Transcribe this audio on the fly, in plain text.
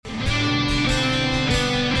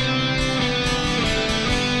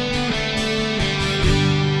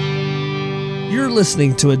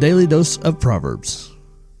listening to a Daily Dose of Proverbs.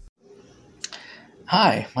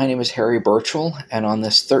 Hi, my name is Harry Burchell, and on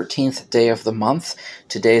this 13th day of the month,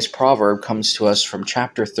 today's proverb comes to us from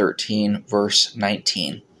chapter 13, verse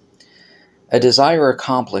 19. A desire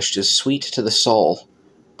accomplished is sweet to the soul,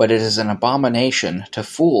 but it is an abomination to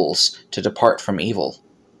fools to depart from evil.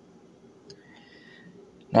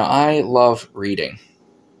 Now, I love reading.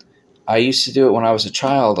 I used to do it when I was a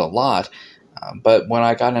child a lot, but when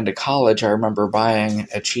I got into college, I remember buying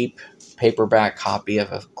a cheap paperback copy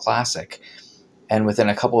of a classic. And within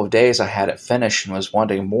a couple of days, I had it finished and was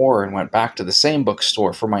wanting more and went back to the same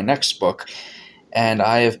bookstore for my next book. And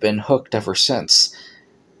I have been hooked ever since.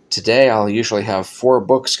 Today, I'll usually have 4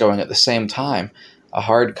 books going at the same time. A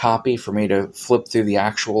hard copy for me to flip through the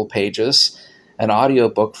actual pages, an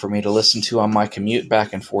audiobook for me to listen to on my commute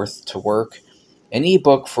back and forth to work, an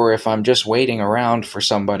ebook for if I'm just waiting around for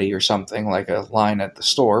somebody or something like a line at the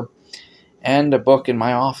store, and a book in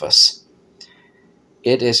my office.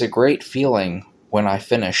 It is a great feeling when I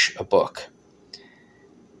finish a book.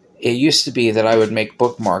 It used to be that I would make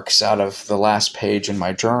bookmarks out of the last page in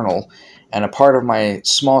my journal, and a part of my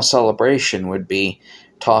small celebration would be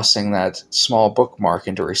tossing that small bookmark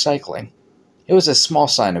into recycling. It was a small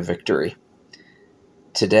sign of victory.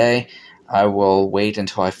 Today, I will wait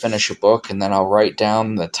until I finish a book, and then I'll write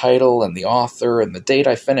down the title and the author and the date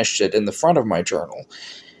I finished it in the front of my journal.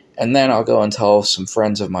 And then I'll go and tell some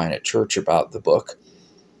friends of mine at church about the book.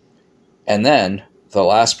 And then, the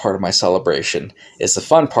last part of my celebration is the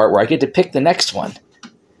fun part where I get to pick the next one.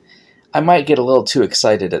 I might get a little too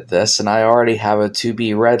excited at this, and I already have a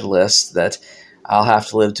to-be-read list that I'll have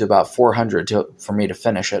to live to about 400 for me to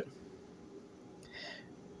finish it.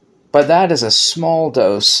 But that is a small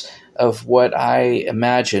dose of what I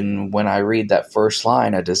imagine when I read that first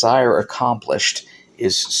line, a desire accomplished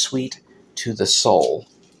is sweet to the soul.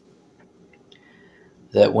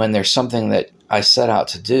 That when there's something that I set out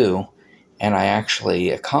to do, and I actually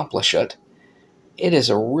accomplish it, it is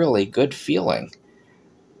a really good feeling.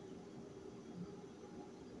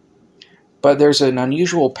 But there's an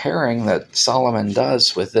unusual pairing that Solomon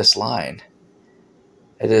does with this line.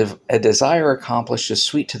 A desire accomplished is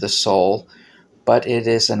sweet to the soul, but it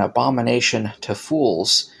is an abomination to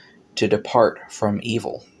fools to depart from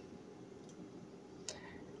evil.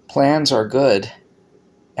 Plans are good,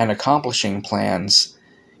 and accomplishing plans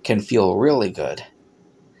can feel really good.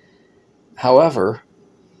 However,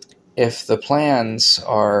 if the plans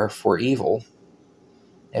are for evil,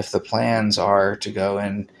 if the plans are to go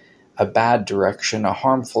in a bad direction, a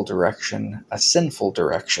harmful direction, a sinful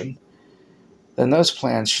direction, then those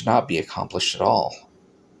plans should not be accomplished at all.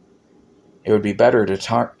 It would be better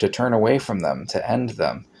to turn away from them, to end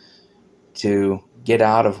them, to get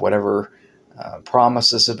out of whatever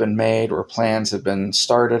promises have been made or plans have been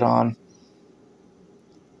started on.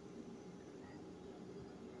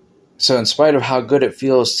 So in spite of how good it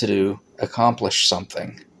feels to accomplish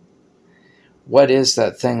something, what is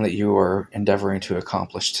that thing that you are endeavoring to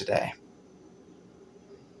accomplish today?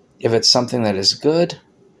 If it's something that is good,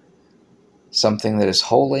 something that is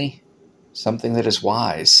holy, something that is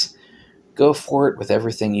wise, go for it with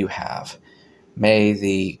everything you have. May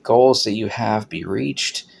the goals that you have be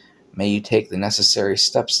reached. May you take the necessary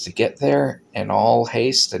steps to get there in all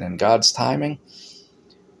haste and in God's timing.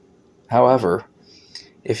 However,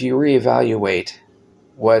 if you reevaluate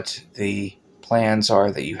what the plans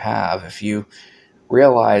are that you have, if you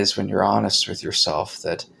realize when you're honest with yourself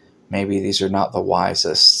that maybe these are not the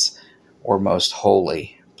wisest or most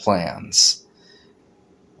holy plans,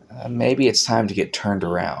 maybe it's time to get turned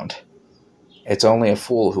around. It's only a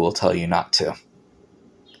fool who will tell you not to.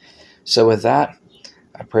 So with that,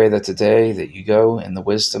 I pray that today that you go in the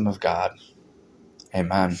wisdom of God.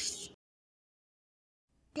 Amen.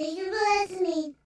 Thank you for listening.